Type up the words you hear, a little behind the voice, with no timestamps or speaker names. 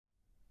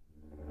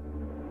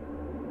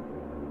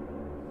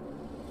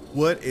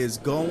What is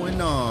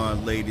going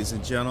on, ladies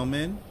and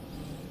gentlemen?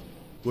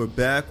 We're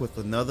back with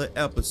another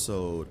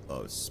episode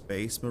of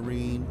Space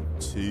Marine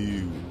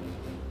 2.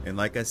 And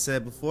like I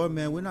said before,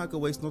 man, we're not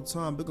gonna waste no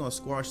time. We're gonna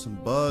squash some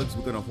bugs.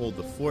 We're gonna hold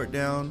the fort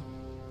down.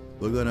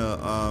 We're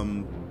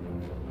gonna,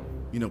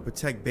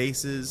 protect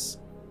bases.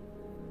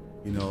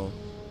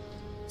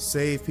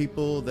 Save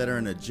people that are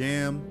in a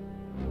jam,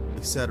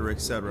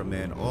 etc.,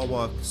 man. All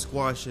while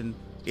squashing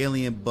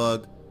alien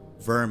bug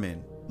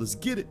vermin. Let's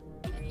get it.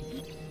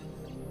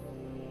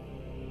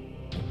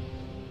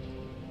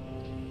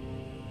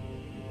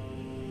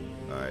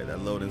 Alright,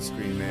 that loading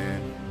screen,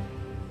 man.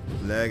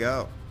 Lag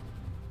out.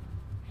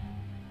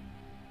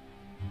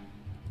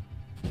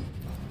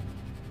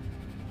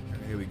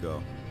 Right, here we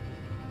go.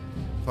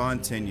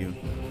 Continue.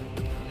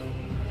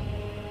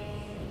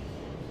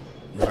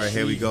 Alright,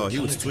 here we go. He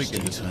was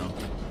tweaking this now.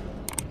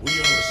 We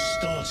are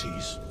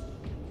Astartes.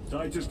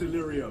 Titus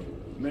Delirium,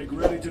 make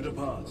ready to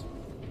depart.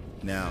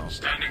 Now.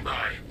 Standing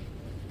by.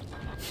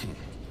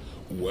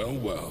 Well,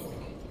 well.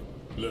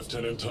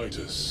 Lieutenant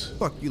Titus.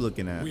 Fuck you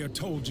looking at? We are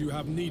told you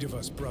have need of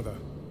us, brother.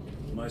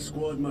 My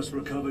squad must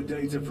recover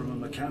data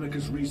from a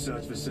Mechanicus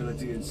research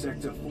facility in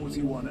Sector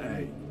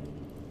 41A.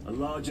 A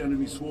large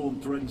enemy swarm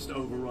threatens to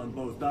overrun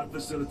both that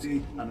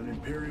facility and an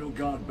Imperial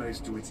Guard base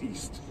to its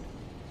east.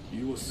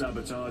 You will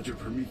sabotage a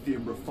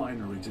Promethean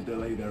refinery to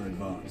delay their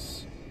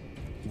advance.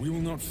 We will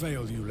not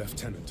fail you,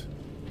 Lieutenant.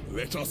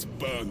 Let us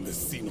burn the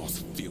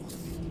Xenos filth.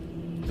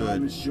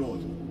 Time is short.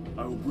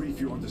 I will brief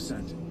you on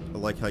descent. I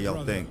like how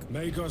y'all think.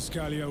 Magos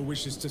Kallio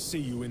wishes to see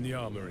you in the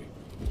armory.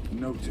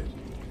 Noted.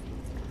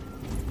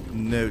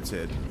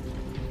 Noted.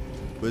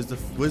 Where's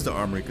the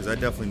armory? Because I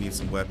definitely need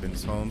some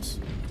weapons, Holmes.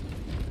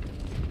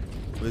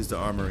 Where's the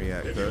armory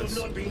at, If you have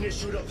not been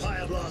issued a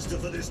fire blaster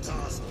for this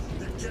task,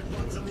 then get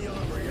one from the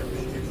armory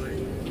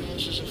immediately.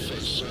 Yours is a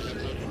face I have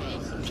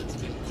not found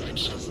in quite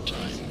some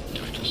time,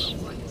 Titus.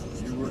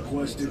 You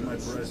requested my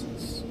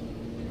presence.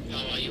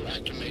 How are you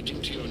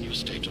acclimating to your new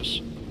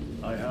status?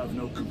 I have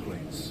no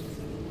complaints.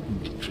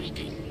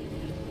 Intriguing.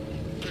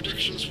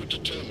 Predictions would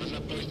determine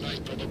a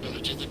 0.9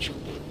 probability that you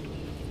would.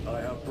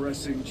 I have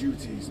pressing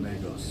duties,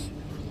 Magos.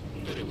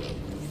 Very well.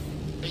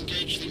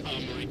 Engage the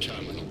armory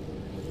terminal.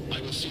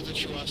 I will see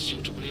that you are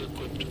suitably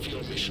equipped for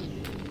your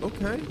mission.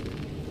 Okay.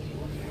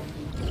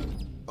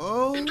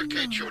 Oh.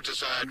 Indicate your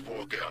desired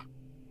war gear.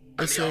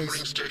 And the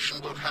armoring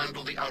station will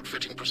handle the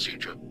outfitting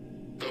procedure.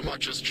 Though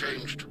much has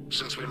changed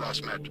since we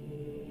last met,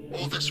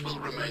 all this will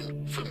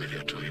remain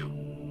familiar to you.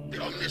 The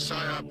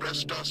Omnisire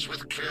blessed us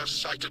with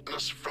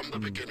clear-sightedness from the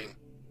beginning.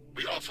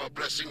 We offer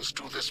blessings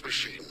to this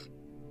machine,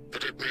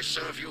 that it may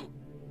serve you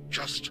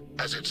just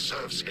as it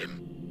serves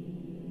him.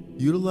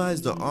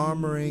 Utilize the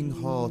armoring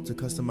hall to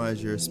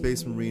customize your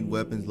Space Marine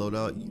weapons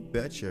loadout. You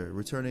betcha.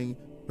 Returning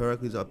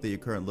periodically to update your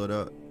current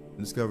loadout and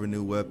discover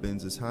new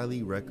weapons is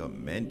highly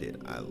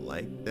recommended. I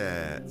like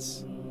that.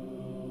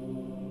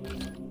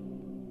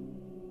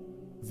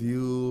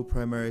 View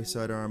primary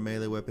sidearm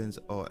melee weapons.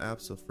 Oh,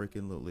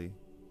 abso-freaking-lutely.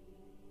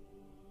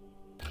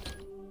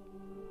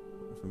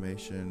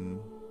 Information.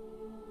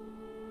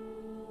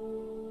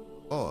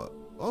 Oh,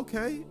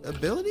 okay.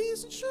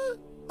 Abilities and shit?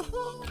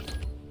 Oh,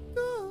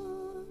 God.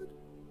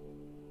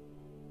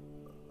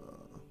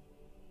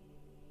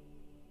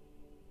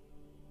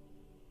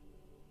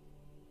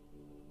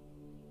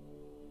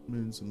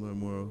 Means to learn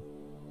more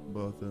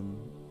about them,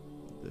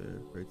 their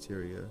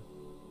criteria.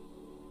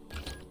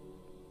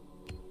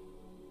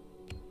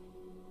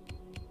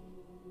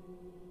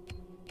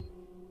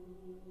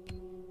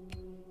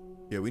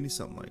 Yeah, we need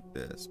something like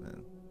this,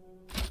 man.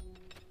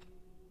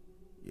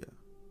 Yeah.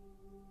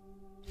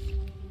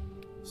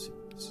 Let's see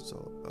what this is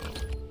all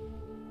about.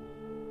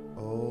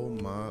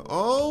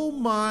 Oh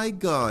my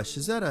gosh.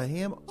 Is that a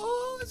ham?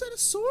 Oh, is that a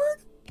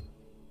sword?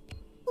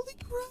 Holy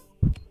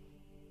crap.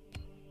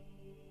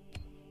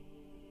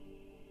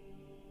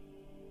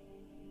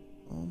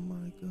 Oh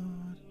my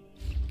god.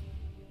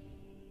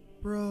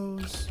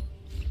 Bros.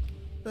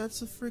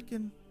 That's a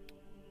freaking...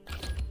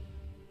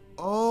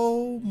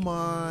 Oh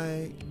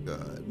my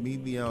god.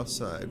 Meet me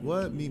outside.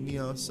 What? Meet me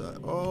outside.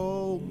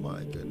 Oh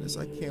my goodness.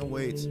 I can't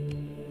wait.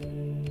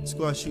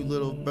 Squash you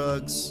little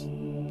bugs.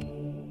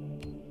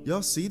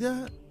 Y'all see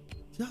that?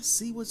 Y'all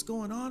see what's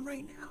going on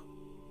right now?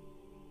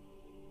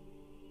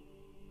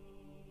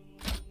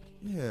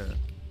 Yeah.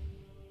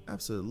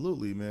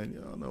 Absolutely, man.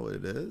 Y'all know what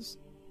it is.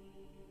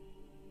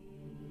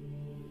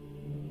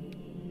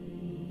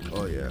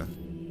 Oh yeah.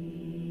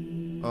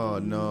 Oh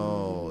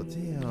no.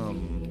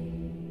 Damn.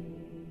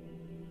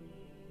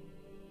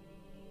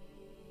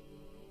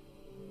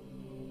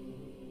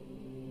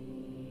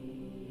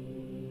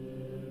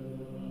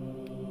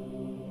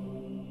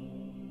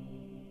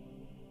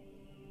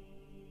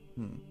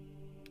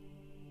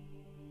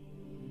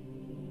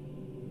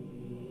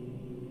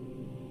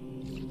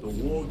 The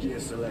war gear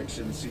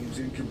selection seems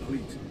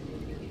incomplete.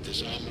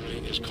 This armory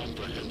is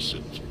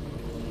comprehensive,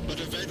 but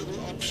available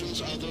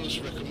options are those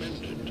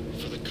recommended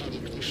for the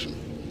current mission.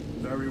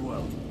 Very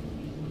well.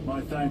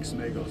 My thanks,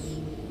 Magos.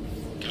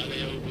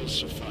 Kallio will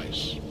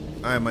suffice.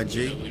 Alright, my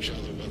G. We know each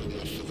other well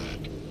enough for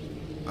that.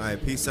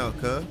 Alright, peace out,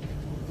 cuh.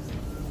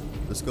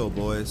 Let's go,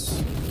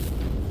 boys.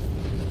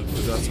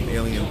 We got some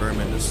alien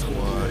vermin to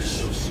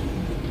squash.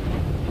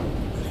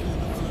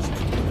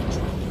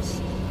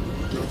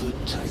 Brother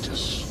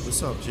Titus,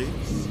 What's up, G? you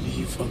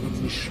leave on a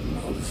mission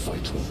of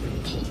vital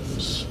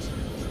importance.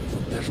 The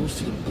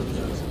battlefield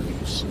below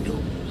leaves no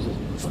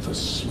room for the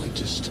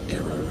slightest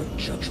error of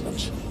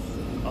judgment.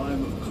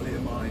 I'm of clear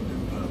mind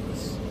and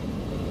purpose.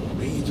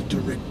 May the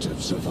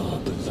directives of our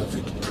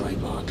beloved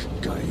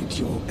Primarch guide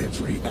your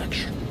every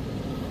action.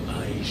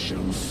 I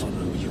shall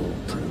follow your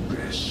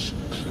progress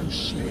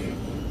closely.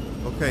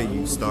 Okay,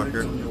 you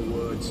stalker. I will reflect on your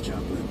words,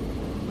 Chaplain.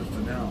 But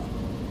for now,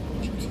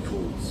 duty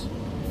calls.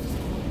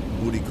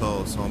 Booty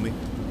calls, homie.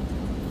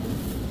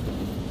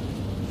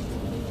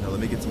 Now let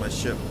me get to my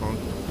ship, punk.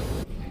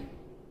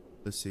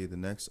 Let's see. The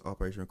next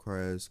operation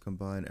requires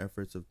combined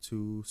efforts of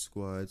 2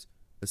 squads.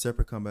 A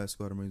separate combat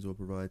squad of Marines will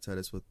provide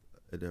Titus with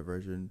a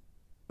diversion.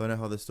 Find out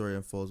how the story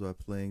unfolds by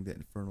playing the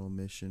Infernal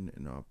Mission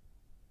in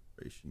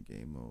Operation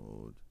Game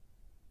Mode.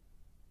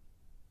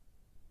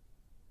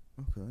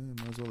 Okay, I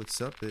might as well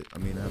accept it. I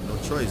mean, I have no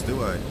choice,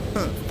 do I?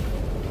 Huh.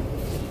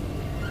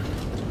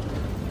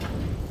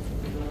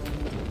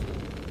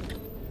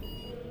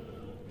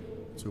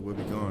 So we'll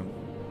be gone.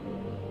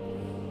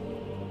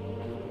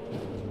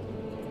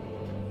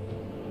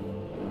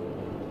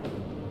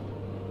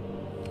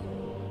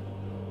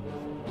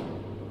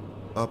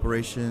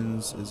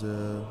 Operations is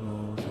a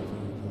mode.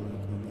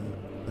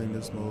 Playing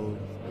this mode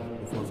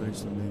before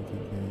finishing the main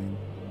campaign.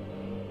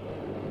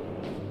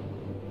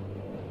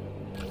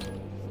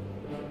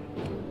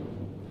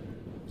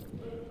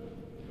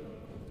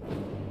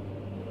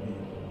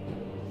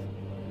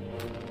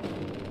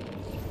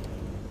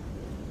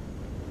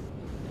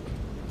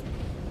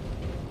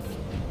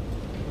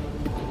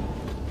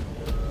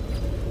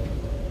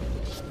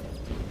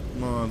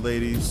 Come on,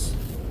 ladies.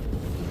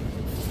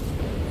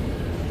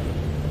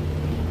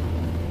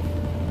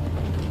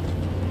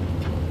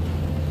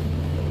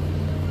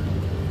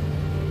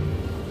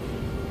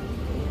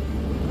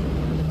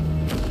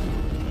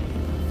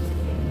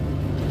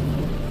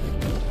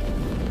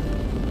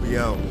 We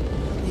out.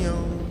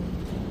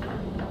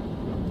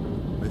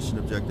 Mission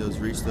objectives: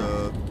 reach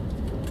the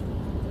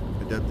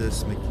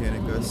Adeptus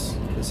Mechanicus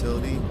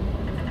facility.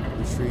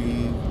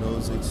 Retrieve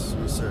Nozick's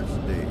research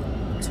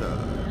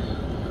data.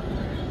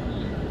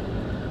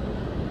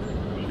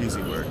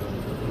 Easy work.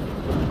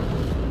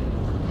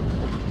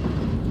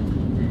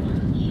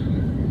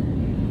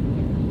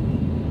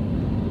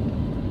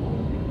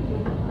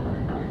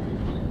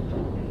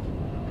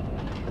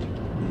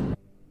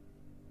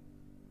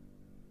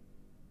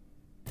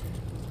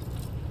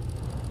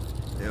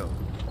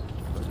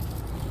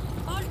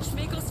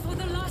 Archmagos, for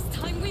the last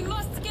time, we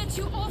must get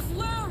you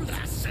off-world!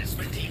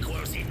 Assessment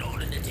equals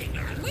inordinate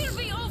ignorance. We'll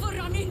be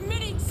overrun in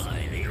minutes!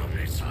 By the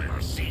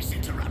omnissiah, cease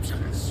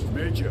interruptions.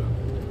 Major,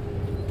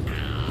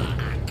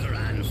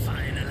 Akran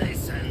finally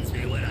sends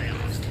me what I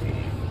asked.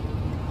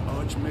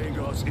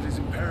 Archmagos, it is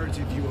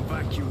imperative you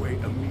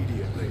evacuate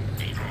immediately.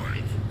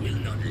 Decoy will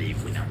not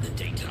leave without the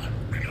data.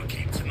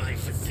 Relocate to my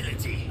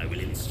facility. I will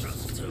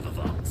instruct over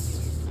Vox.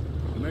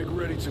 Make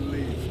ready to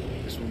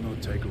leave. This will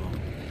not take long.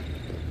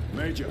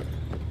 Major,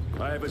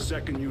 I have a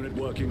second unit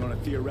working on a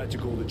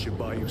theoretical that should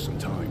buy you some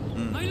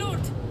time. My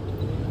lord!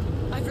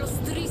 I've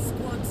lost 3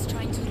 squads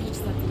trying to reach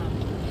that map.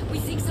 We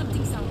think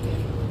something's out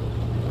there.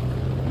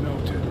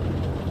 Noted.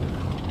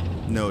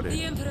 Noted.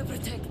 The Emperor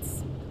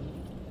protects.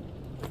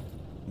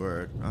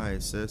 Word.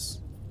 Alright, sis.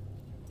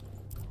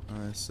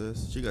 Alright,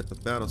 sis. She got the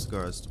battle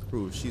scars to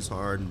prove she's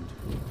hardened.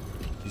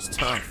 She's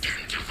tough.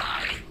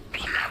 Identify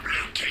lab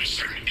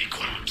location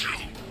equal to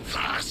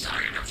far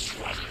side of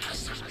swamp.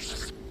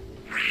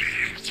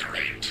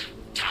 Reiterate.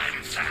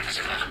 Time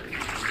factor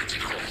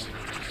critical.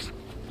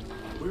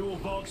 We will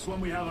Vox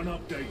when we have an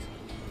update.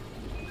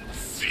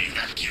 See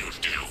that you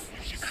do.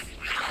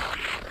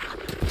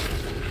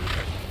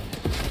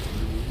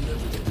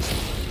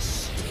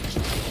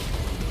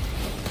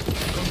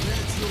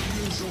 Compared to your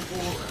usual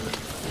aura,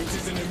 it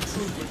is an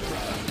improvement,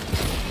 brother.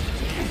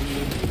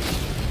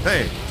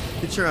 Hey,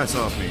 get your ass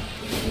off me.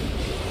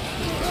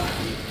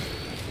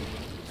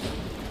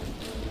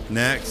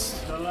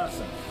 Next.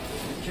 Thalassa,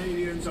 the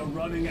Cadians are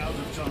running out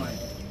of time.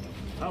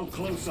 How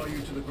close are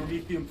you to the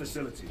Promethean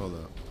facility? Hold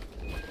up.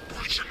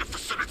 Reaching the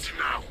facility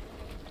now.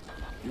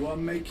 You are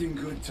making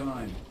good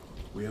time.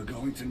 We are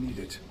going to need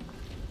it.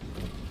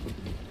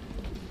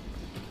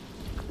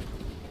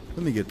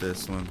 Let me get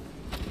this one.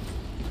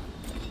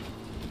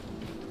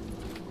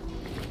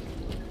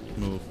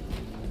 Move.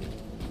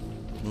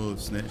 Move,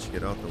 snitch.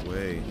 Get out the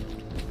way.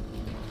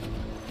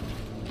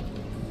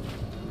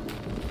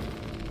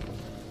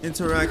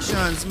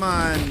 Interactions,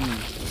 man.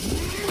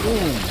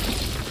 Boom.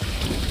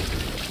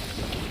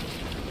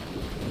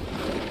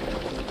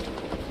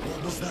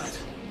 What was that?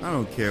 I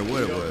don't care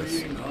what it We are was.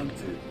 being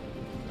hunted.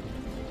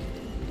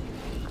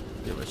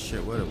 Give a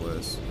shit what it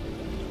was.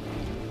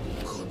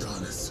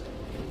 Cordalis.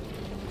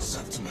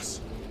 Septimus.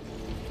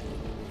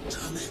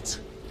 Damn it.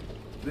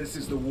 This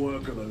is the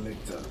work of a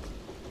lictor.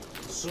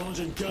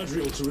 Sergeant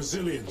Gadriel to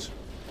Resilient.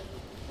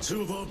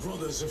 2 of our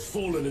brothers have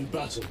fallen in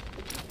battle.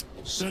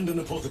 Send an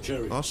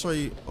apothecary. I'll show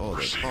you. Oh,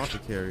 the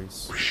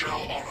apothecaries. We shall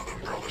honor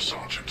them, Brother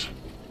Sergeant.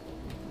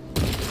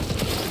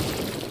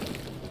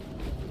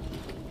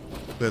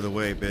 Clear the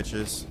way,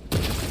 bitches.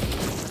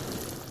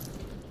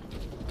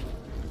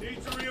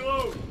 Need to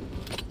reload.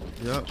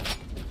 Yep.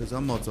 Because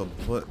I'm about to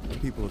put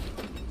people.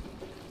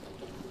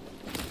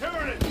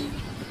 Turn it.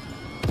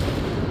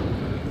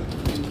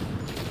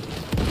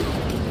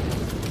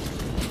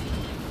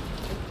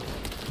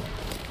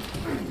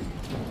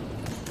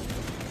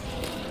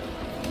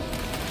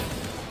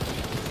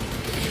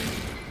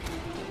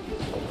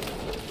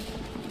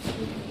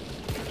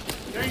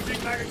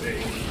 Changing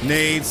magazine.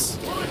 Nades.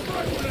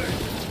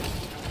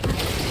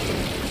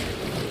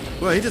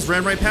 Well, he just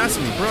ran right past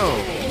me,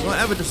 bro. Don't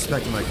ever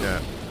disrespect him like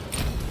that.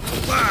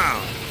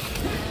 Wow.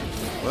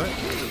 What?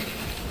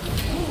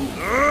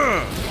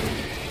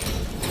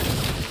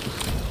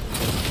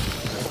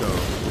 Let's go.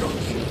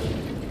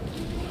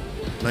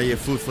 Now you have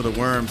food for the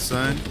worms,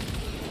 son.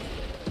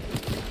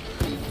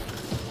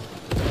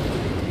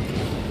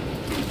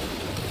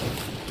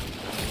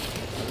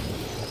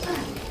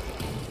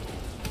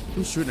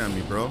 Who's shooting at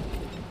me, bro?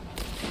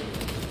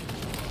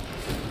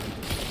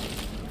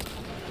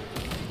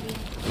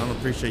 I don't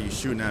appreciate you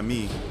shooting at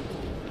me.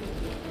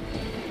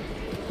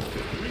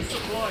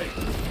 Resupply.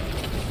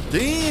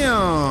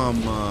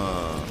 Damn!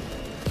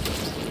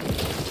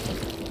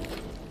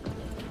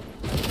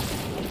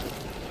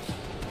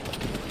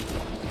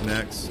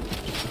 Next.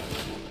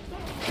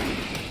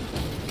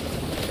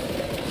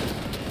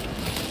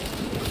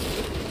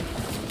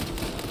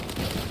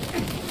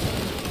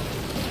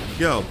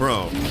 Yo,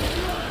 bro.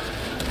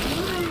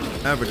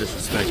 Ever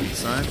disrespect me,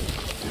 son.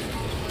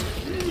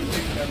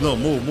 No,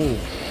 move.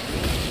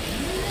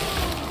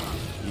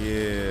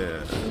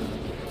 Yeah.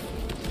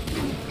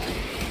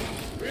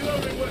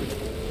 Reloading weapon.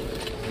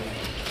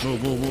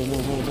 Move.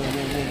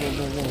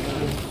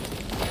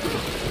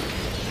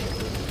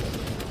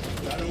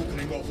 That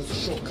opening offers a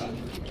shortcut.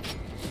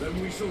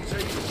 Then we shall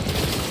take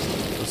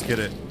it. Let's get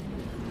it.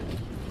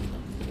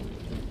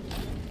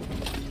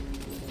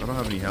 I don't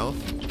have any health.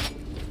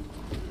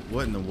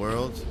 What in the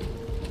world?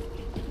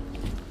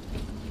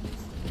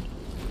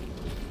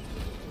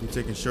 You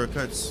taking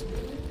shortcuts?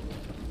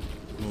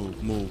 Move.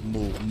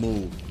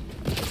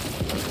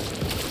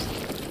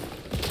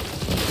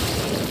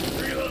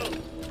 Reload.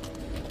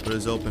 What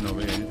is open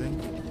over here? Anything?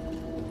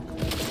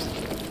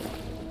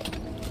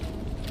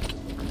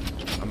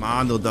 I'm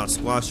on though,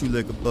 squash you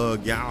like a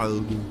bug,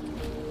 y'all.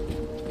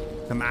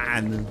 Come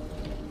on.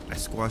 I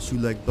squash you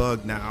like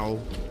bug now.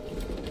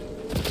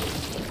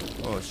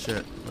 Oh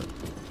shit.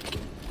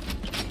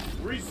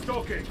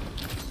 Restocking.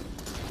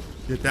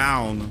 Get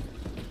down.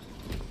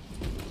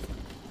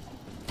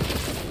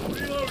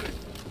 Reloading.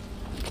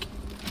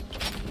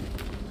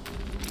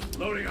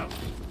 Loading up.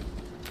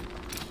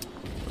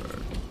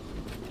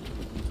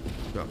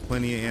 Got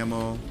plenty of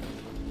ammo.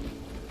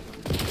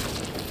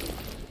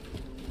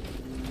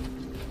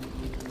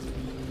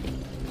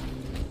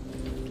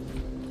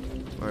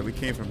 Alright, we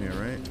came from here,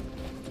 right?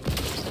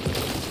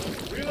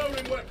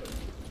 Reloading weapon.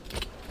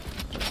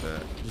 Like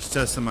that. Just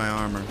testing my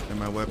armor and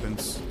my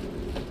weapons.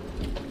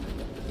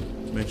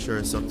 Make sure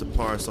it's up to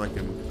par so I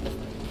can.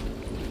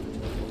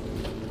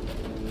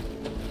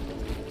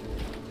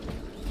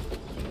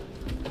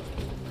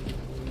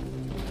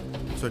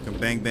 So I can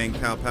bang,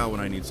 pow, pow when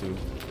I need to.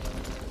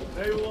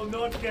 They will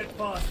not get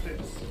past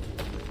this.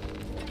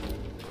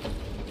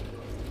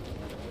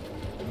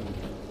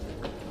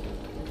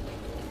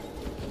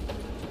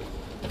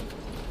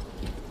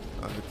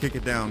 Kick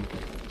it down.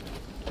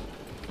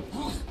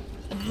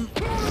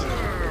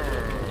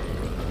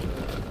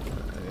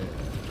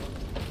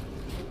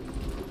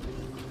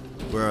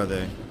 Where are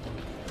they?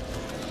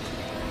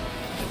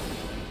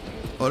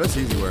 Oh, that's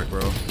easy work, bro.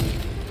 Need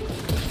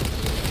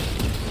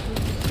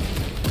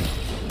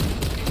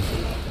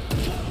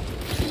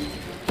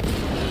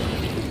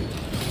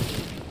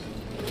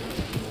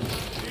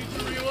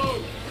to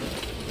reload.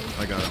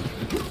 I got him.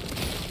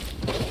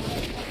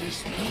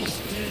 This beast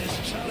dares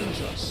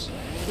challenge us.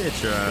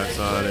 Get your ass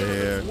out of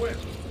here. Whip.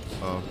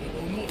 Oh. We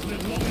will not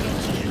live long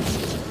enough to use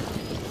it.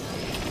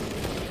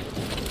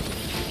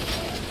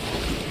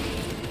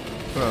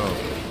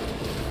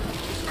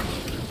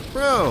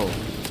 Bro.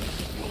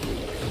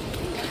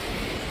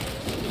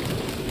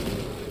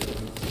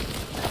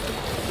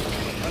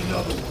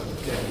 Another one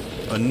dead.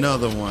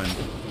 Another one.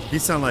 He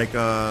sound like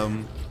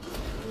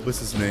what's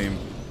his name?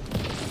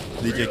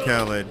 DJ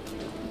Khaled.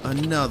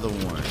 Another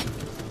one.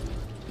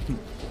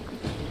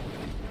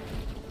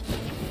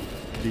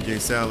 DJ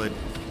Salad.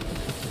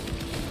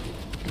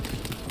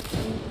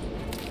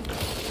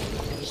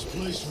 This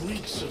place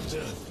reeks of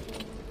death.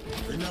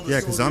 Yeah,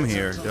 because I'm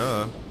here.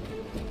 Duh.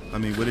 I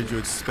mean, what did you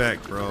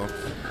expect, bro?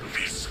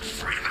 This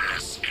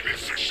frivolous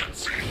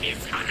inefficiency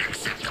is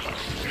unacceptable.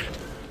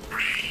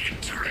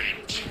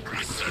 Reiterate.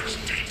 Research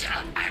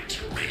data at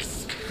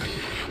risk.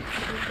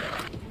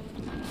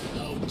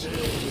 How dare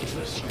you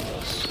address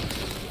us?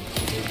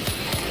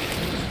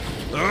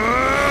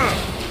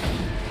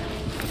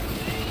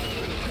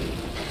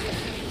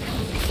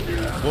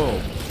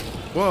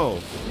 Whoa.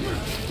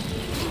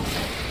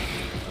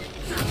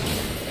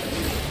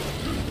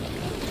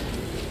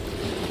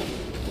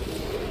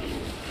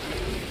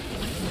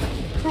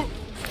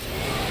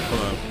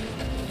 Hold on.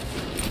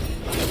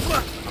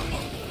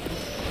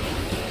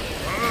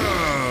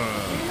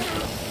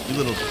 You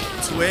little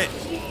twit.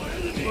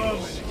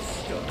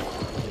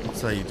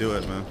 That's how you do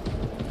it, man.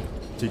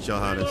 Teach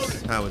y'all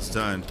how it's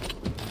done.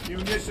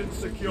 Munitions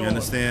secure. You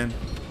understand?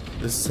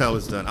 This is how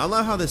it's done. I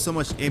love how there's so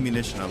much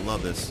ammunition. I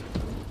love this.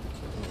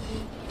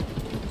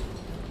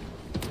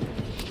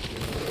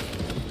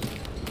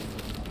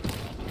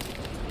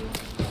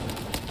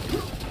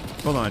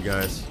 Hold on,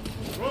 guys.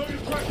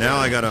 Now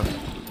I got y'all.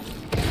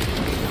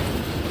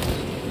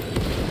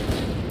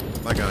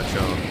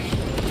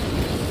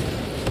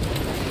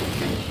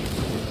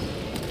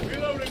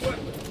 Reloading weapon.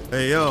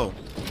 Hey, yo.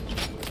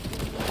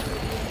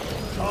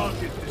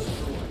 Target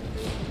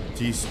destroyed.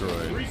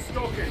 Destroyed.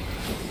 Restocking.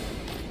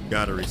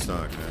 Gotta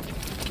restock, man.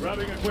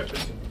 Grabbing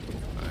equipment.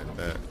 I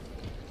bet.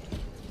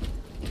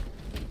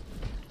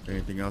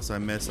 Anything else I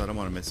missed? I don't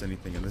want to miss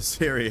anything in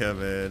this area,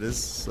 man.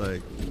 This is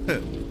like...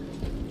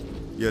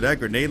 Yo, that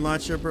grenade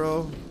launcher,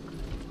 bro.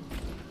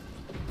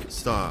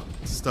 Stop.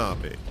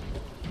 Stop it.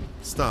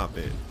 Stop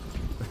it.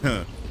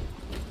 Oh,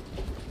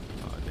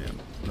 damn.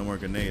 No more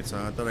grenades,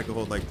 huh? I thought I could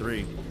hold like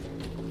 3.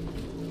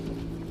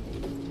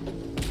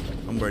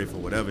 I'm ready for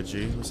whatever,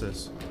 G. What's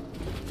this?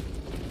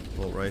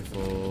 Bolt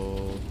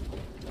rifle.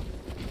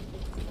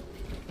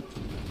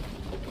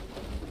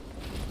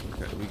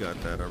 Okay, we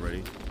got that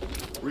already.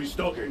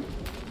 Restocking.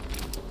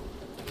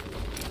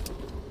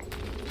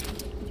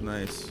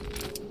 Nice.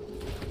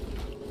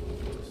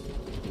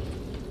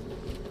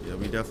 Yeah,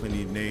 we definitely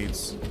need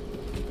nades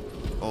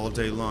all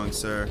day long,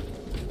 sir.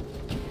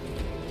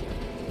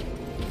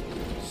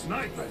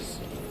 Snipers.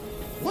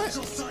 Watch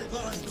your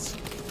sightlines.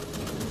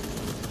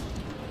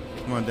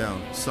 Come on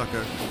down,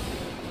 sucker.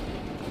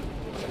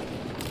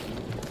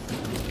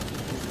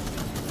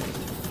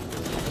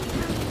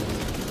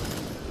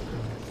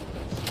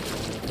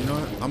 You know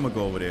what? I'm gonna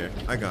go over there.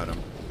 I got him.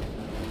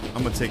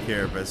 I'm gonna take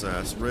care of his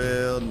ass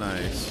real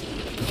nice.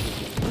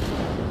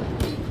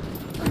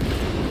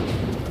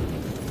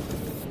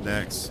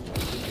 Next.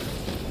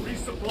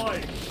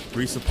 Resupply.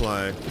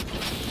 Resupply.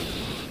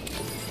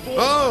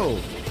 Oh!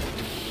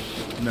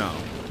 No.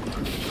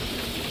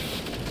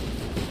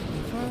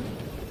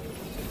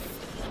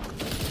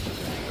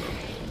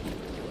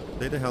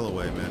 Stay the hell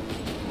away, man.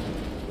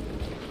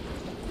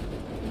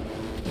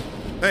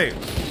 Hey!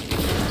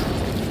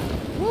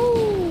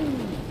 Woo!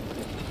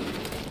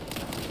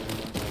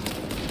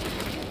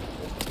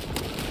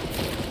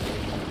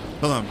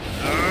 Hold on.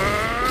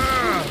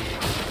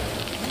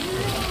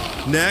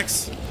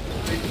 Next.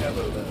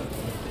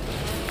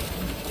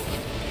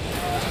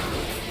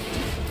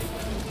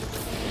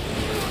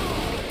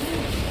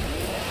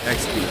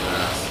 Execute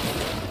fast.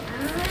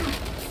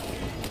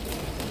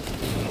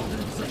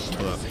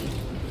 Hold up.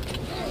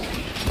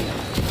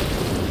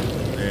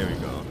 There we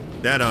go.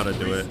 That ought to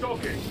do it.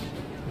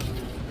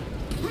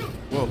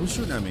 Whoa, who's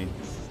shooting at me?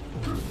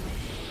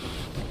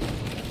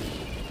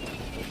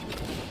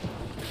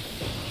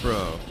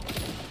 Bro.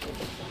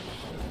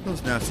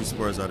 Those nasty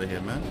spurs out of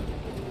here, man.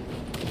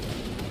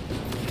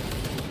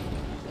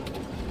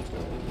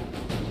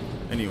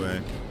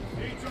 Anyway.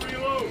 Need to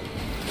reload.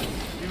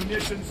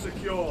 Munitions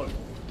secured.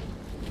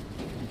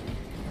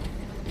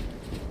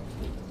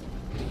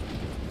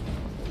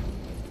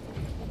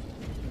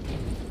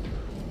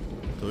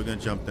 So we're gonna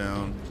jump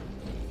down.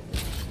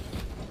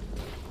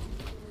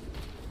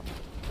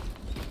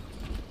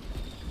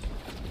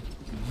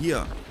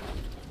 Yeah.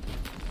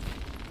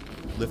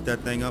 Lift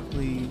that thing up,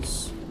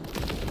 please.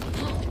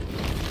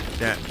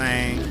 That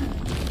thing.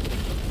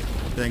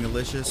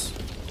 Thing-alicious.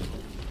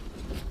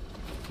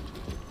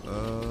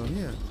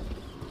 Yeah.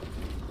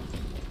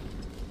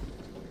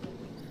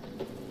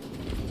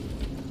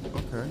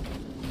 Okay.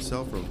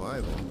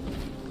 Self-revival.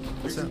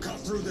 We can cut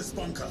through this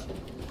bunker.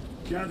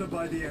 Gather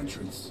by the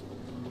entrance.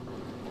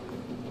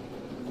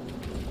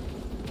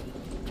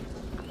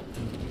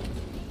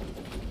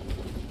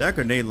 That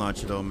grenade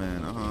launcher though,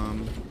 man.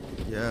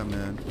 Yeah,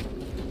 man.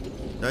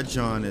 That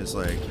John is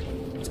like,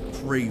 it's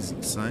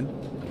crazy, son.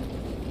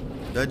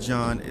 That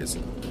John is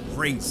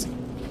crazy.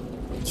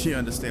 Do you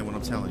understand what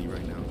I'm telling you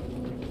right now?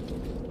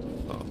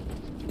 Oh.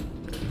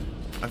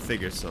 I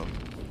figured so.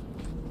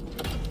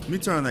 Let me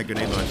turn on that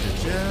grenade launcher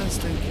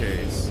just in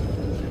case.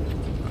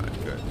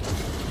 Alright, good.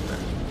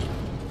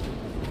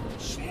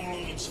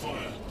 Small arms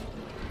fire.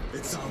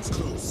 It sounds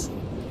close.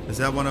 Is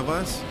that one of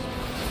us?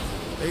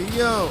 Hey,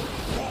 yo!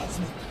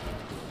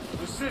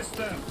 Assist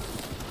them.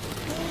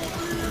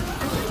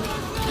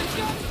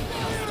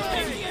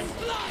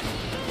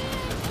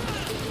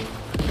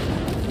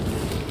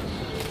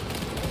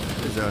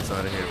 He's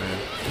outside of here, man.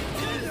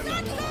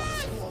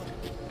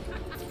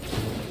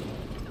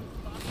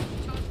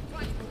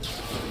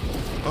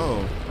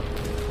 Oh.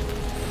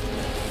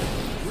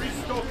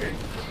 Restocking.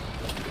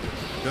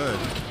 Good.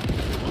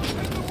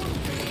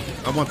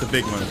 I want the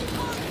big one.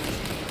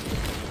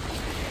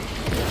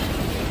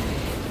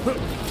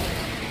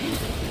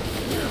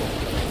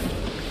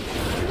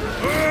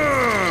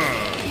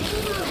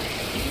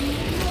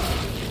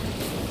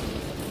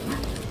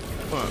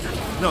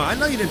 No, I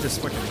know you didn't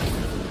just fucking...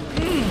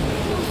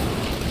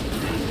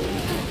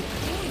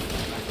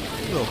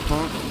 Little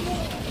punk.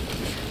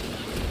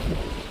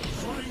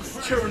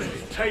 Tyranny,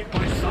 take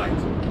my sight.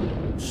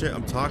 Shit,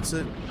 I'm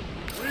toxic.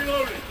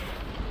 Reloading.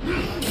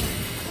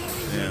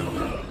 Damn.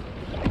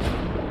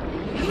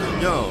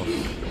 Yo,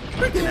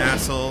 freaking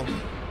asshole.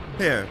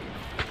 Here.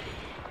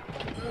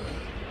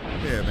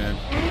 Here, man.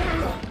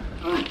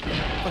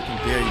 Fucking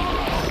dare you.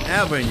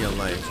 Ever in your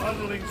life.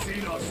 Tunneling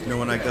Xenos. You know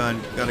when I got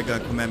a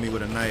gun come at me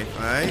with a knife,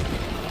 alright?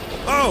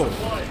 Oh!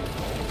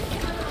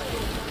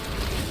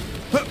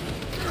 Huh.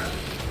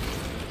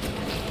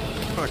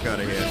 Fuck out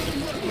of here.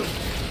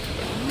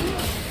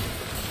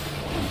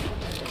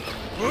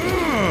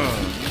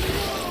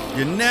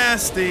 You're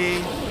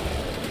nasty.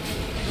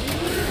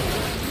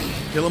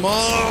 Kill them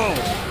all.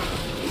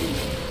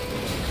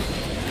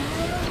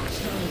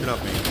 Get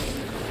off me.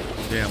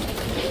 Damn.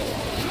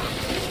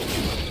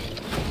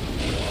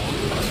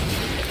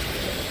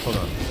 Hold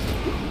on.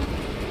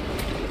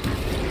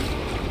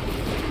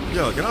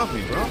 Yo, get off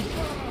me, bro.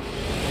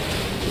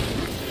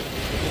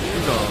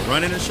 He's all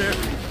running and shit.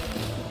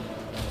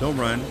 Don't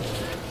run.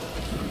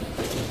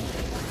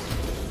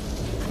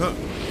 Huh.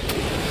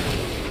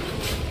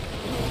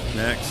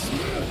 Next.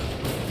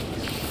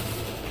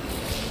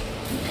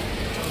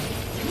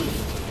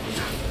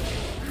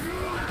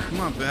 Come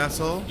on,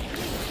 asshole.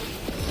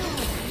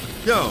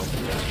 Yo,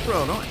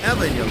 bro, don't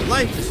ever in your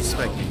life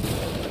disrespect me.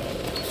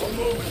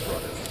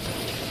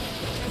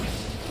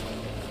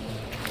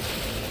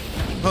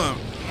 Huh.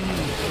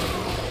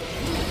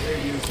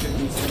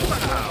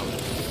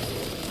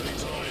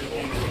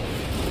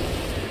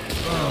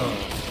 Wow.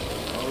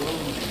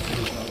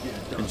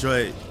 Enjoy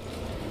it,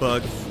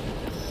 bug.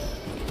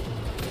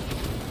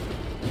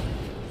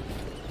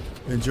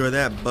 Enjoy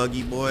that,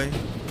 buggy boy.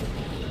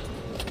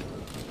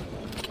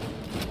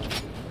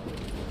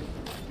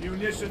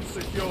 Munitions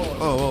secured.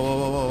 Oh, whoa, whoa,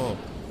 whoa, whoa, whoa.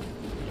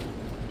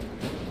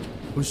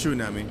 Who's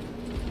shooting at me?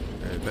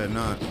 Hey, better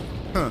not.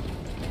 Huh.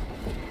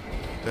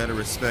 Better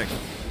respect.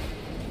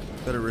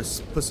 Better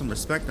put some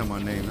respect on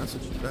my name. That's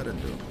what you better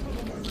do.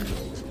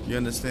 You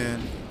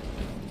understand?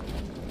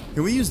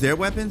 Can we use their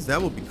weapons? That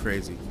would be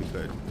crazy if we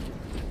could.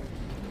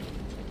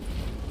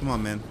 Come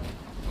on, man.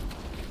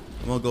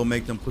 I'm gonna go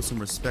make them put some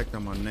respect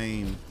on my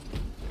name.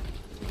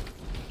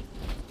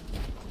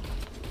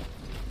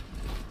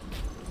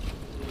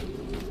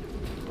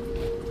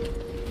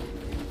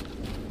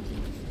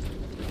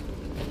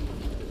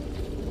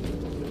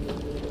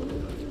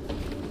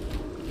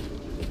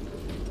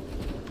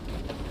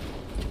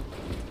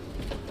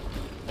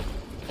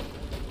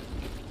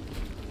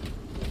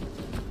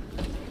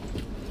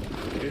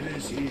 It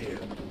is here.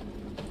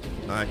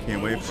 I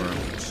can't wait for him.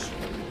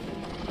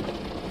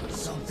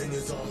 Something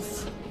is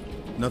off.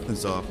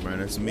 Nothing's off, man.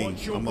 It's me.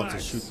 Watch your I'm about to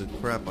backs. shoot the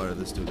crap out of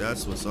this dude.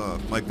 That's what's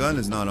off. My gun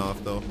is not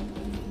off, though.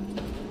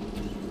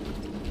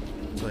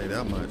 I'll tell you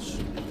that much.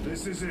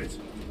 This is it.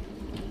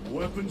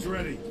 Weapons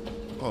ready.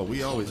 Oh,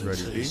 we always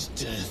ready, B.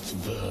 Death,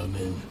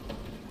 vermin.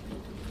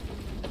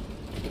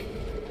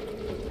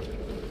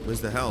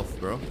 Where's the health,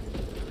 bro? You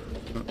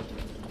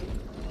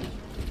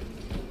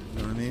know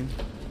what I mean?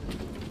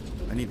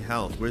 I need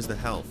health. Where's the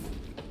health?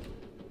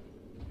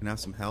 Can I have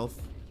some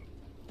health?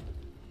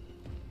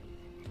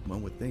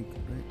 One would think,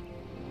 right?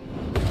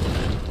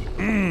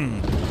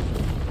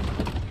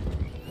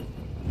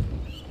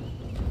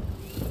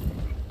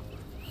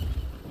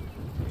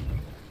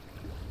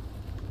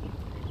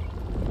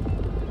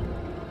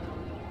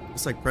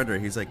 It's like Predator.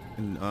 He's like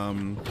in,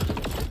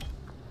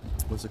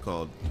 what's it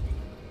called?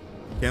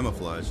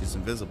 Camouflage. He's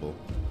invisible.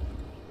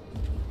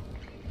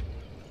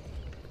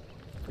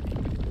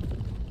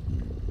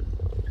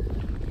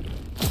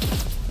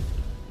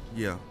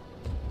 Yeah.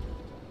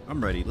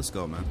 I'm ready. Let's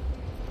go, man.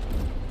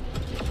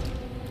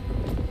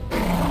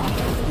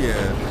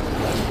 Yeah.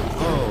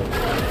 Oh.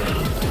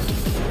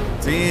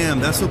 Damn,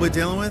 that's what we're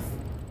dealing with?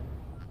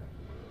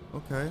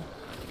 Okay.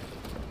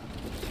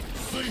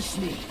 Face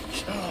me,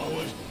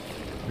 coward.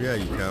 Yeah,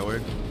 you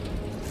coward.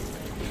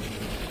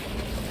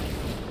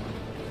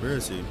 Where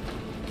is he?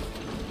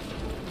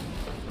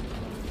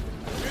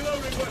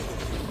 Reloading weapon.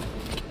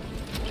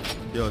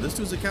 Yo, this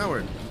dude's a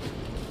coward.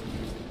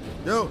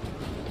 Yo.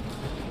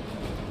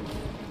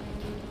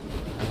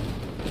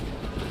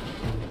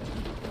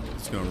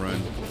 He's gonna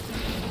run.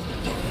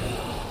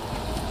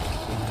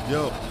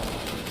 Yo.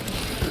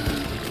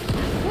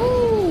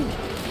 Woo!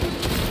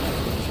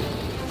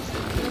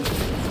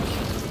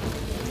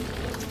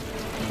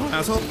 Come on,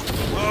 asshole.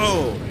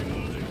 Oh.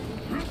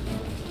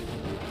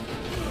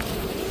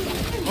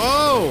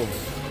 Oh.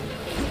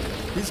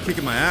 He's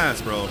kicking my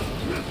ass, bro.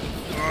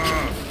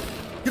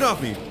 Get off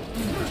me.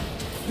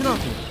 Get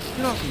off me.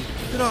 Get off me.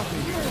 Get off me.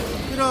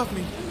 Get off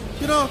me.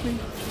 Get off me.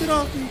 Get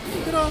off me.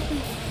 Get off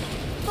me.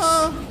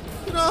 Oh,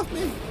 get off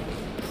me.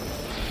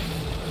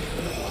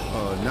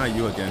 Oh, not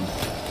you again.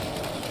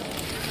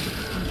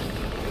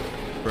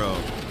 Bro.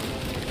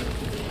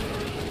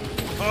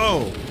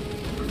 Oh.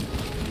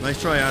 Nice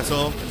try,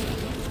 asshole.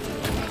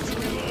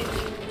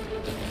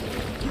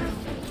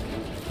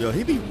 Yo,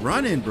 he be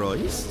running, bro.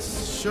 He's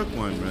shook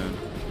one, man.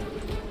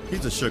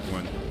 He's a shook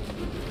one.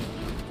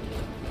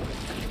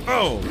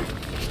 Oh!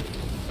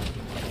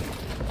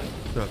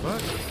 The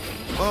fuck?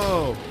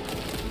 Oh!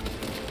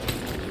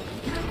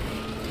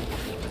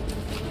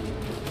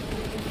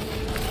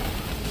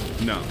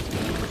 No.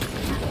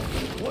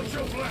 Watch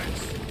your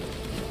flanks.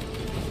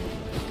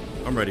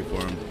 I'm ready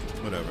for him.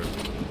 Whatever.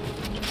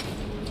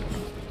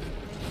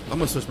 I'm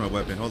gonna switch my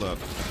weapon. Hold up.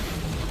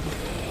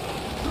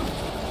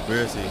 Where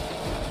is he?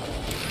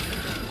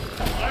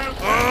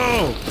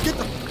 Oh! Get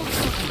the fuck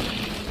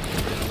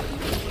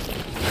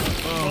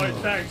out! My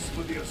thanks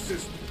for the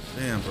assistance.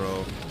 Damn,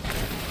 bro.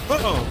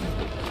 Uh-oh!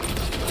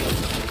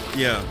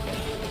 Yeah.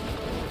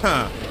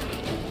 Ha!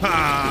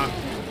 Ha!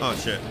 Oh,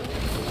 shit.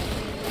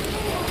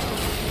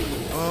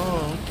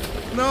 Oh.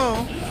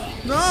 No!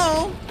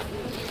 No!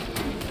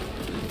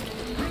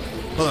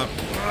 Hold up.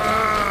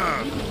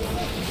 Ah!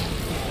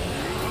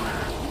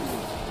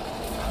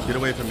 Get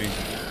away from me.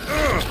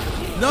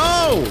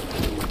 No!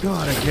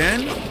 God,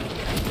 again?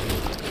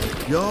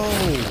 Yo!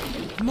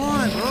 Come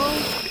on, bro!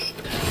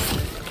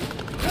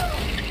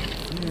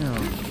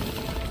 Damn.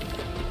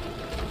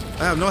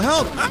 I have no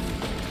health! Ah!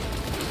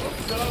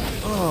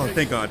 Oh,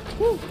 thank God.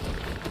 Woo.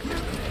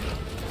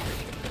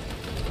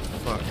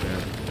 Fuck,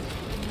 man.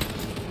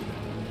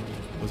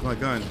 Where's my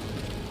gun?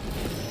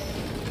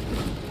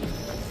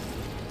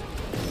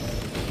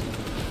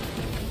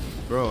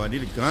 Bro, I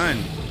need a gun.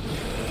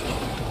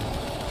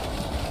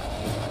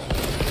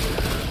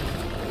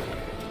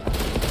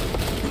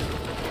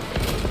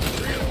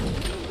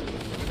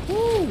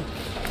 Woo!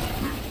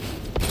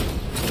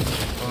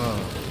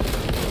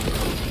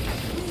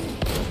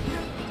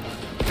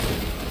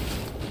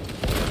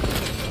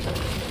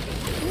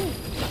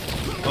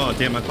 Oh,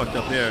 damn, I fucked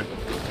up there.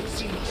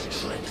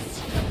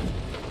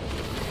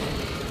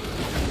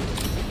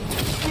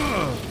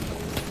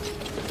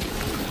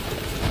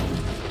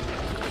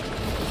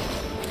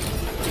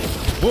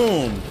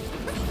 Boom!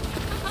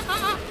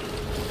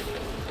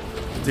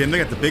 Damn, they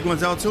got the big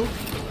ones out too?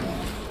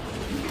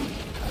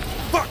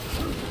 Fuck!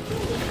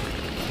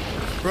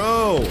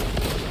 Bro!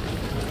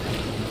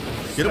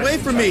 Get away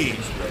from me!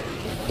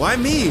 Why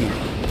me?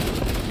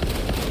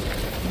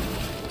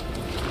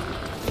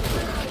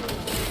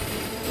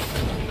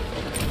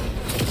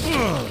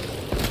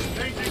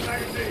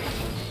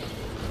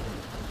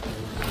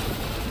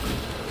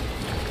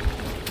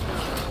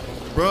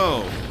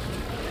 Bro!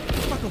 Get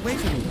the fuck away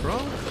from me, bro!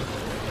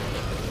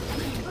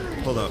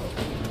 Hold up.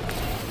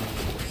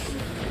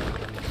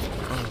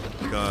 Oh,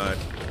 God.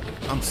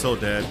 I'm so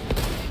dead.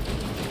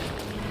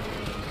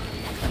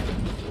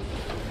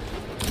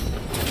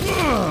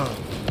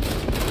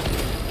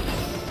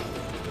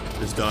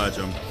 Just dodge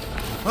him.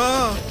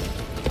 Ah!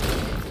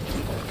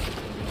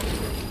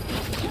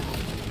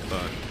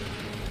 Fuck.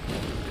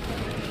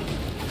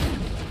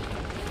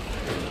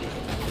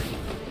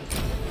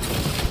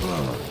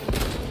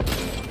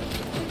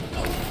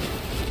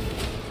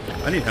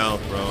 I need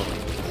health, bro.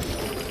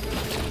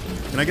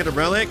 Can I get a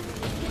relic?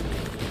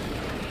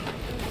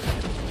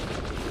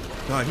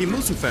 God, he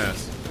moves too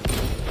fast.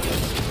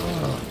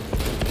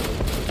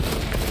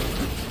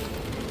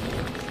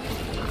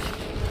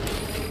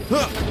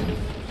 Huh.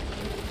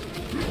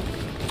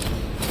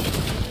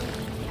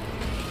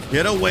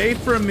 Get away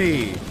from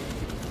me.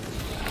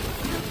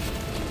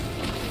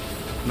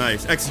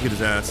 Nice. Execute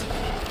his ass.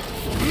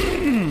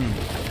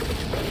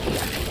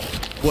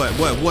 What?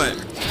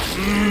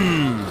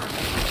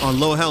 On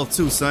low health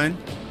too, son.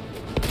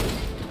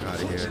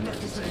 Out of here.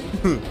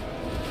 Little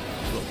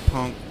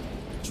punk.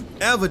 Don't you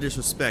ever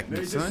disrespect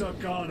me, son.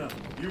 Arcana,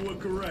 you were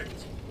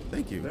correct.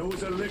 Thank you. There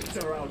was a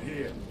lictor out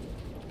here.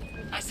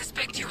 I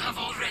suspect you have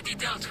already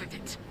dealt with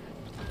it.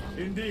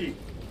 Indeed.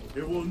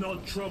 It will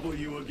not trouble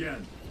you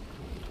again.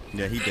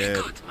 Yeah, he Very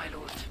dead. good, my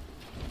lord.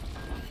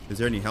 Is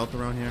there any health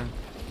around here?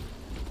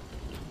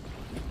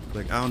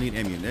 Like, I don't need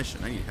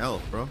ammunition. I need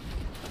health, bro.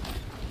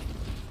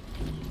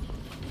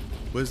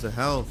 Where's the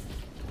health?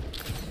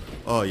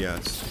 Oh,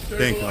 yes.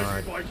 Thank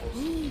God.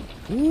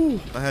 Ooh,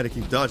 I had to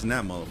keep dodging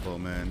that motherfucker,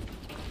 man.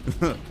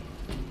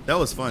 That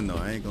was fun, though.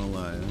 I ain't gonna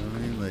lie. You know what I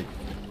mean? Like,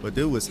 but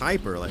dude was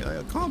hyper. Like,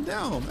 calm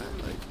down, man.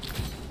 Like,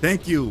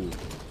 thank you.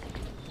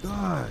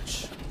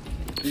 Gosh.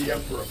 The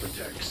Emperor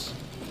protects.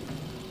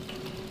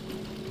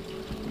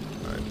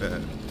 Alright,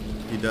 bet.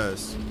 He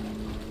does.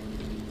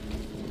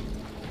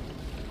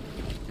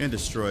 And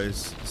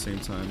destroys at the same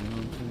time, you know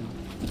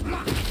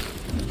what I'm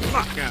saying?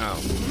 Lock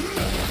out!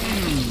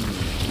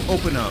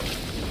 Open up.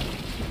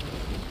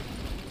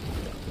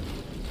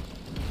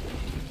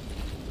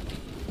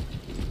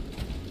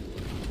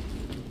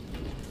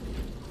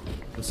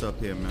 What's up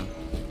here, man?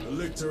 The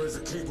lictor is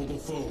a capable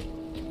foe.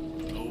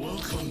 A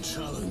welcome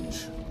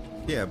challenge.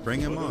 Yeah,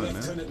 bring him on, man.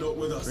 Lieutenant not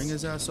with us. Bring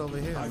his ass over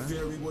here, I man.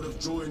 fear he would have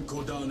joined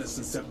Cordanus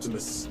and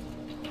Septimus.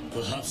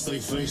 Perhaps they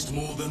faced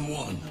more than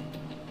one.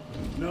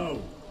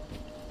 No.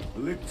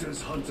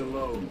 Lictors hunt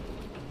alone.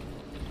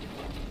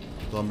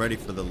 Well, I'm ready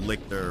for the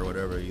lictor or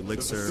whatever. The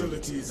Elixir.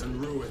 facility is in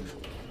ruin.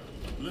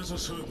 Let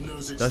us hope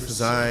Nozick's That's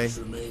because I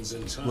research remains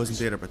intact. wasn't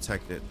there to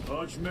protect it.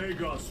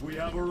 Archmagos, we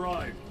have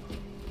arrived.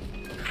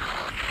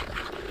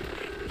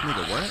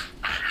 Nigga, what?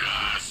 At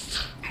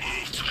last,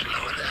 move to the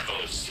lower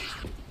levels.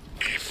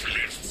 If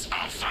lifts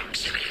are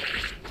functioning,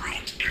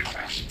 route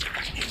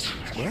evacuation.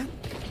 What?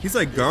 He's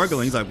like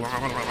gargling. He's like, you know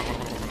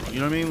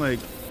what I mean? Like,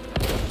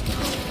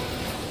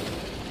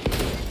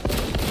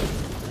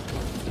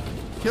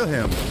 kill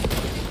him.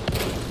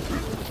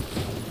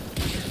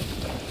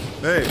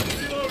 Hey.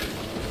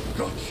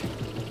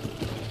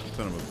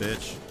 Son of a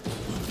bitch.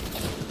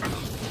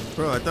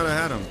 Bro, I thought I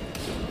had him.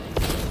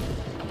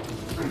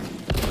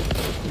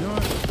 You know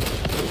what?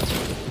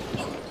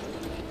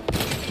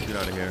 Get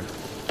out of here.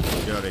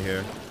 Get out of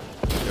here.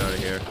 Get out of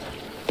here.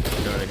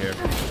 Get out of here.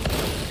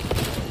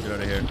 Get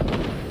out of here.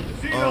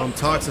 Oh, I'm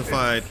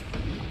toxified.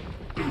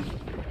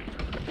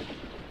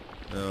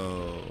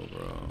 Oh,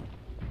 bro.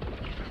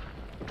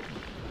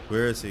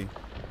 Where is he?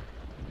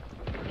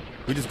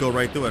 We just go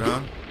right through it,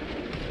 huh?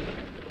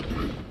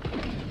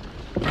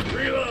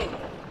 Reload.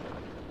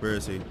 Where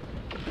is he?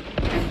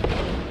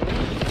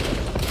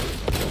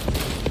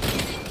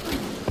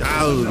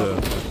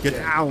 Down! Get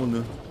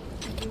down!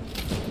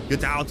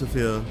 Get out of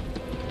here!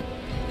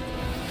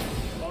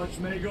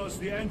 Archmagos,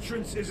 the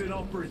entrance is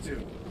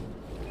inoperative.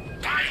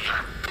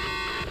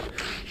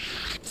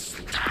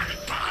 Stand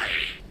by.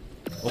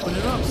 Open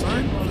it up,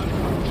 son!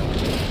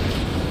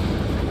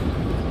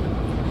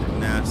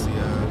 Nasty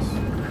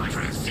ass.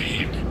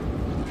 Proceed.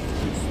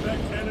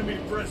 Expect enemy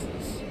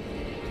presence.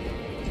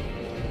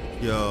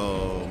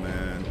 Yo,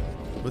 man.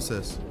 What's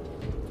this?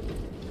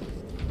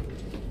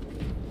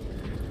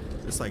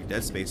 It's like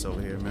Dead Space over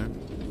here, man.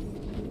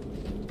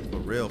 For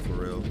real, for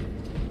real.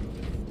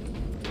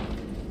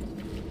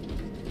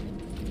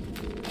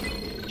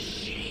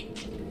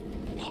 Shit.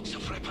 Lots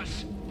of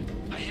rippers.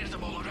 I hear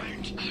them all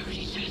around. Our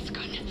resource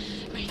gun.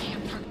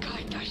 Medium for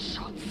guide those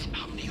shots.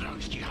 How many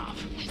rounds do you have?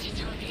 It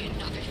is only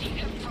another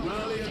thing from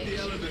Rally at the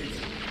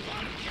elevator.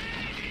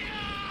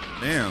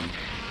 Damn.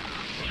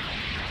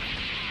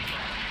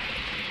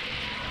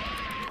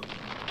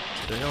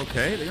 They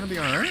okay? They're gonna be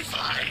alright?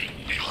 Fine.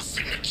 Your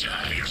signature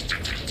is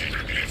detected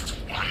at lift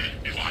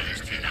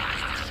 159.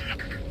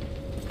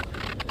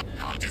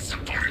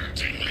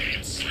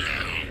 Disappointingly slow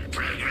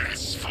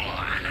progress for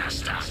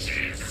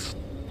Anastasis.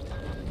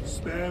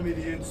 Spare me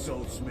the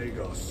insults,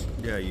 Magos.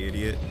 Yeah, you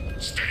idiot.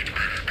 Statement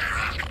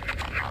error.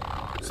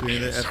 So you're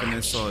the effing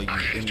insult, you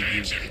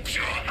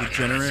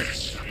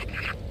degenerate.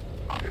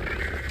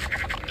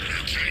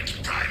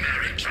 Locate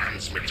primary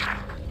transmitter.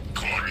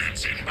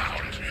 Coordinates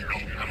inbound.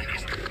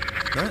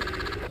 What?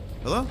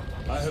 Hello?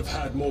 I have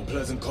had more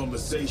pleasant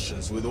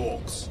conversations with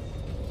orcs.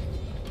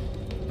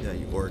 Yeah,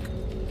 you orc.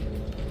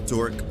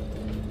 Dork.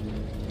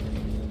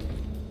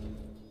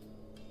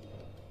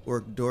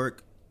 Orc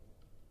dork.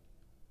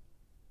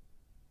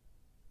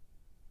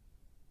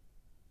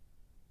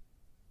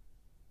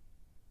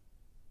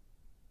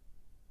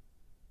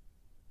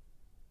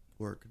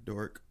 Orc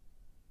dork.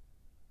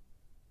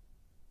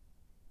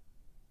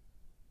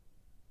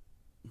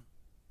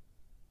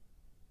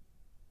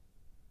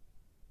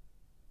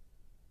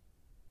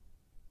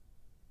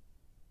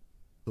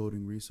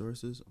 Loading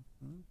resources.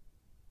 Huh?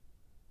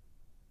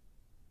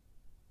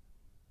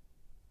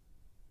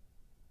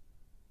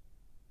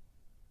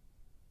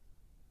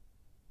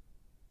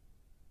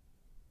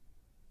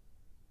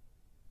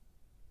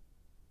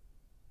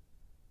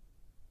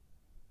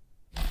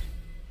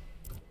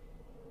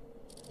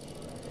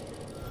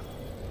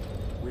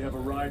 We have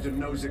arrived at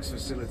Nozik's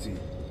facility.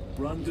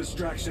 Run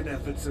distraction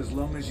efforts as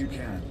long as you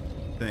can.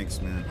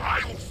 Thanks, man.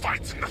 I will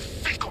fight in the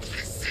thick of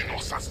these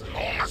Xenos as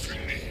long as we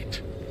need.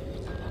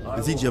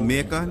 Is he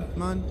Jamaican,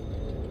 man?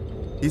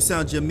 He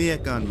sound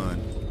Jamaican,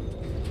 man.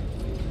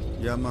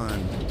 Yeah,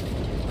 man.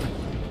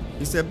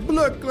 He said,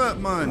 blood clot,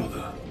 man.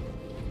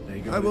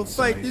 I will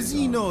fight the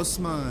Xenos,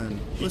 man.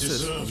 He What's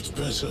this? deserved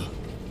better.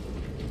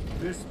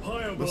 This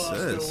What's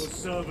pyoblaster will this?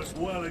 serve us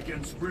well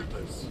against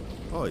Rippers.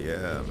 Oh, yeah,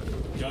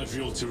 man.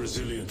 Casualty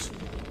resilient.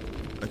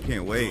 I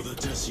can't wait.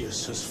 Brother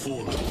Decius has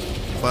fallen.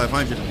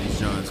 500 of these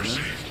Johns, man.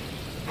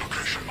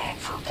 Location marked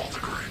for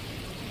Apothecary.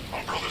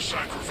 Our brother's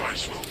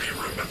sacrifice will be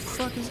remembered. What the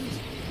fuck is this?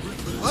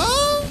 Rippers,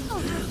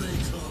 Oh! here they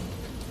come.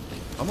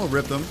 I'm gonna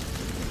rip them.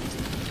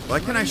 Why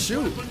can't I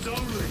shoot? Weapons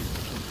only.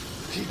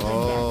 Keep them Oh,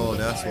 back with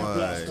the that's fire why.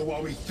 blaster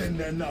while we thin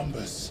their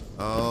numbers.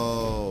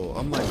 Oh,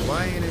 I'm like,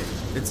 why ain't it?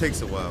 It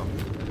takes a while.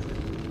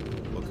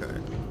 Okay.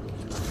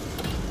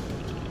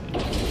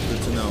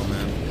 Good to know,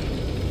 man.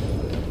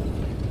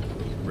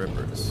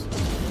 Rippers.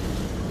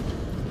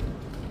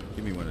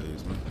 Give me one of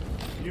these, man.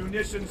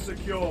 Munitions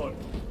secured.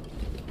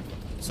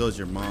 So is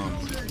your mom.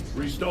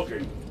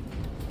 Restocking.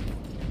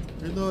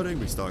 Reloading,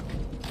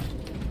 restocking.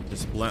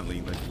 Just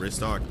bluntly, like,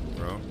 restock,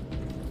 bro.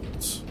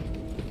 It's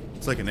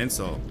like an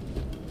insult.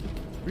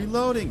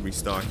 Reloading,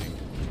 restocking.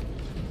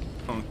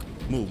 Punk.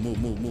 Move, move,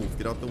 move, move.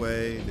 Get out the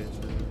way,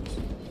 bitches.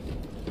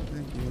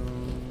 Thank you.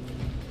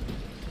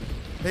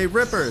 Hey,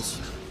 Rippers!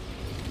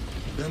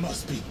 There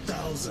must be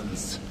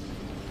thousands.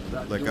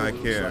 That Like door I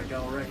looks care. like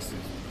our exit.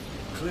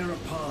 Clear a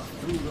path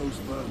through those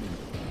vermin.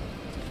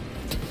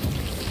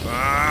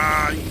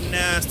 Ah, you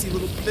nasty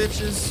little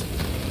bitches.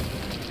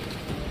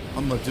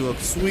 I'm gonna do a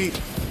sweep.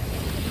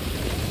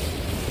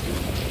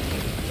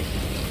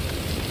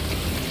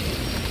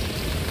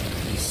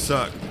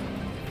 suck,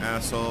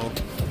 asshole.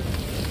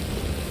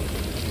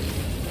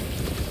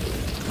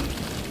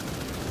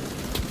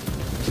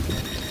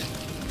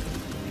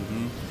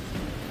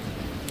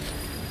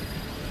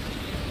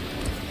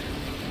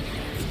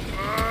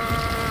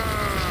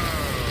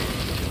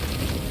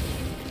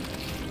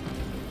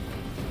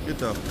 Get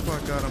the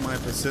fuck out of my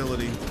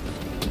facility.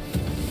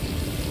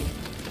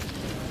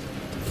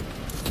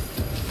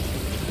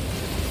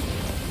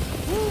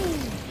 Woo.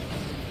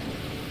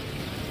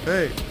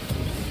 Hey.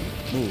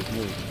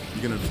 Move.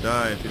 You're gonna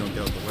die if you don't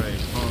get out the way.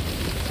 Huh?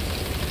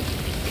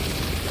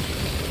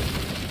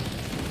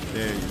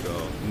 There you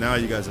go. Now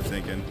you guys are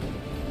thinking.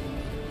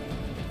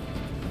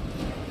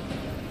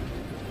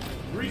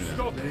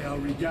 Restop. They are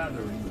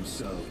regathering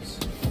themselves.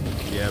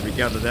 Yeah,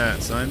 regather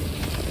that, son.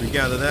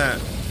 Regather that.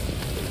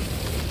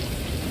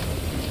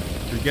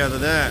 Regather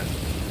that.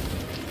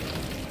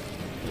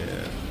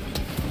 Yeah.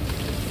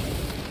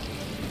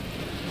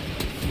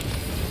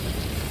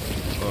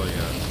 Oh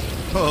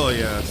yes. Oh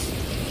yes.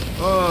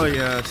 Oh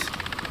yes.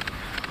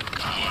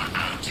 Power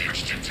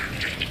outage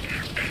detected.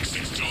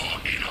 Exit door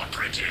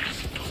inoperative.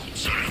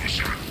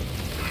 Solution.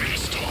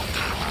 Restore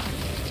power.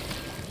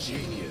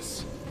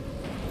 Genius.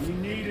 We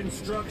need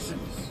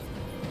instructions.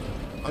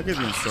 I'll give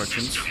you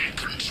instructions. System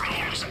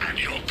controls at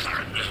your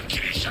current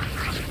location.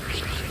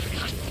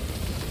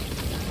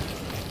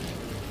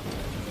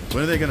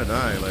 When are they gonna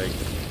die? Like,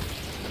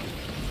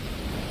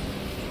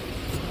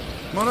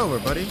 come on over,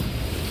 buddy.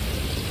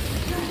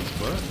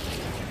 What?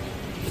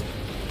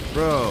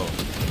 Bro.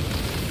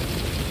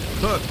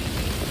 Cook.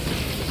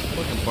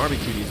 Fucking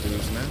barbecue these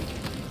dudes, man.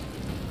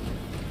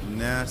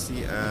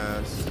 Nasty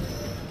ass.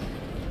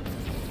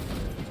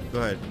 Go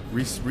ahead.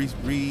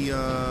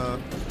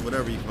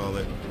 Whatever you call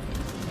it.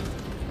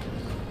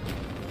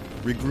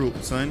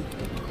 Regroup, son.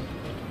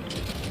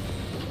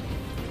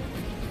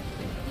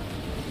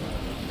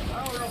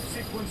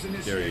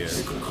 There he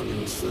is.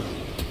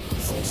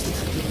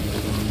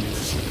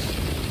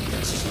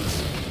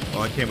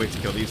 Oh, I can't wait to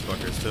kill these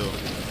fuckers too.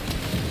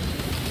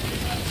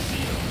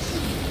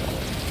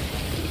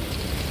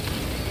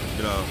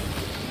 Get off.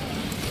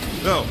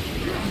 No!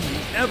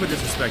 Never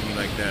disrespect me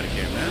like that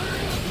again, man.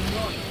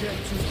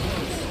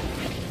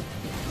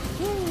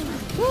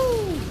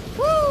 Woo!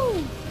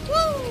 Woo!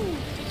 Woo!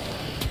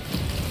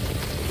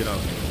 Get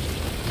off.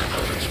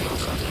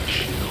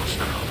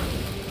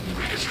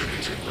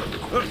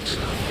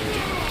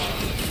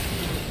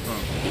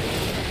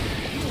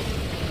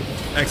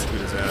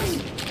 Execute his ass.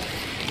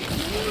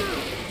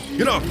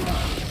 Get off!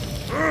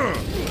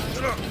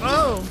 Get off!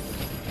 Oh!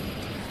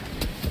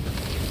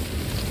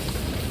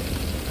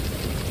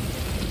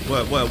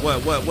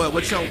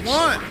 What y'all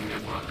want?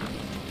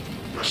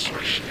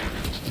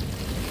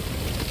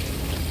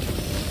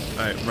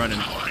 Alright,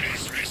 running.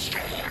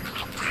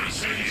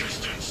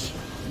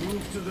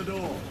 Move to the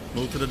door.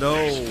 Move to the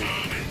door.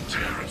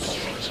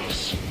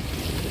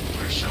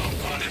 We shall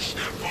punish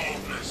their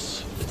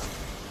boldness.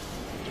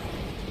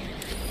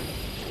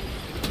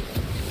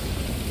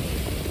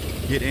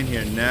 Get in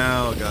here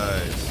now,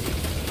 guys.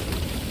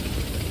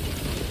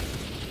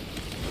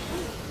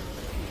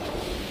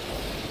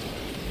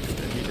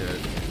 Yeah, he dead.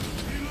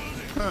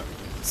 Huh.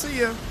 See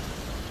ya.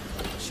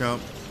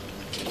 Chump.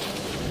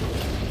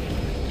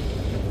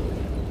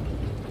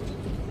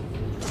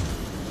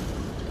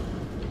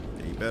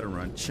 Yeah, you better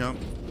run, chump.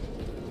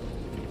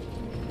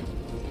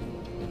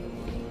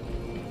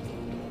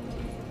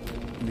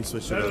 Let me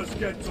switch it Let up. us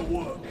get to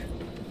work.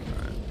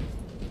 Alright.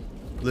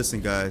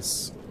 Listen,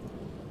 guys.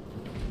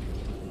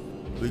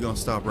 We're gonna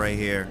stop right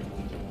here.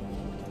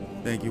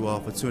 Thank you all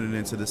for tuning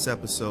into this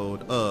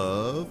episode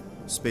of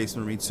Space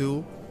Marine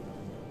 2.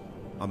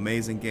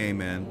 Amazing game,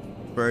 man.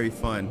 Very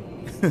fun.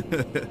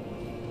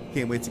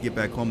 Can't wait to get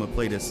back home and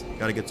play this.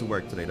 Gotta get to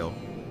work today, though.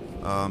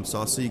 So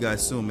I'll see you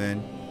guys soon,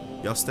 man.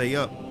 Y'all stay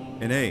up.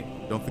 And hey,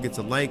 don't forget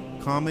to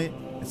like, comment,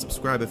 and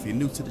subscribe if you're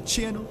new to the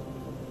channel.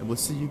 And we'll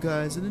see you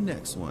guys in the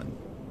next one.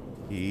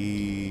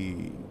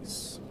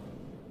 Peace.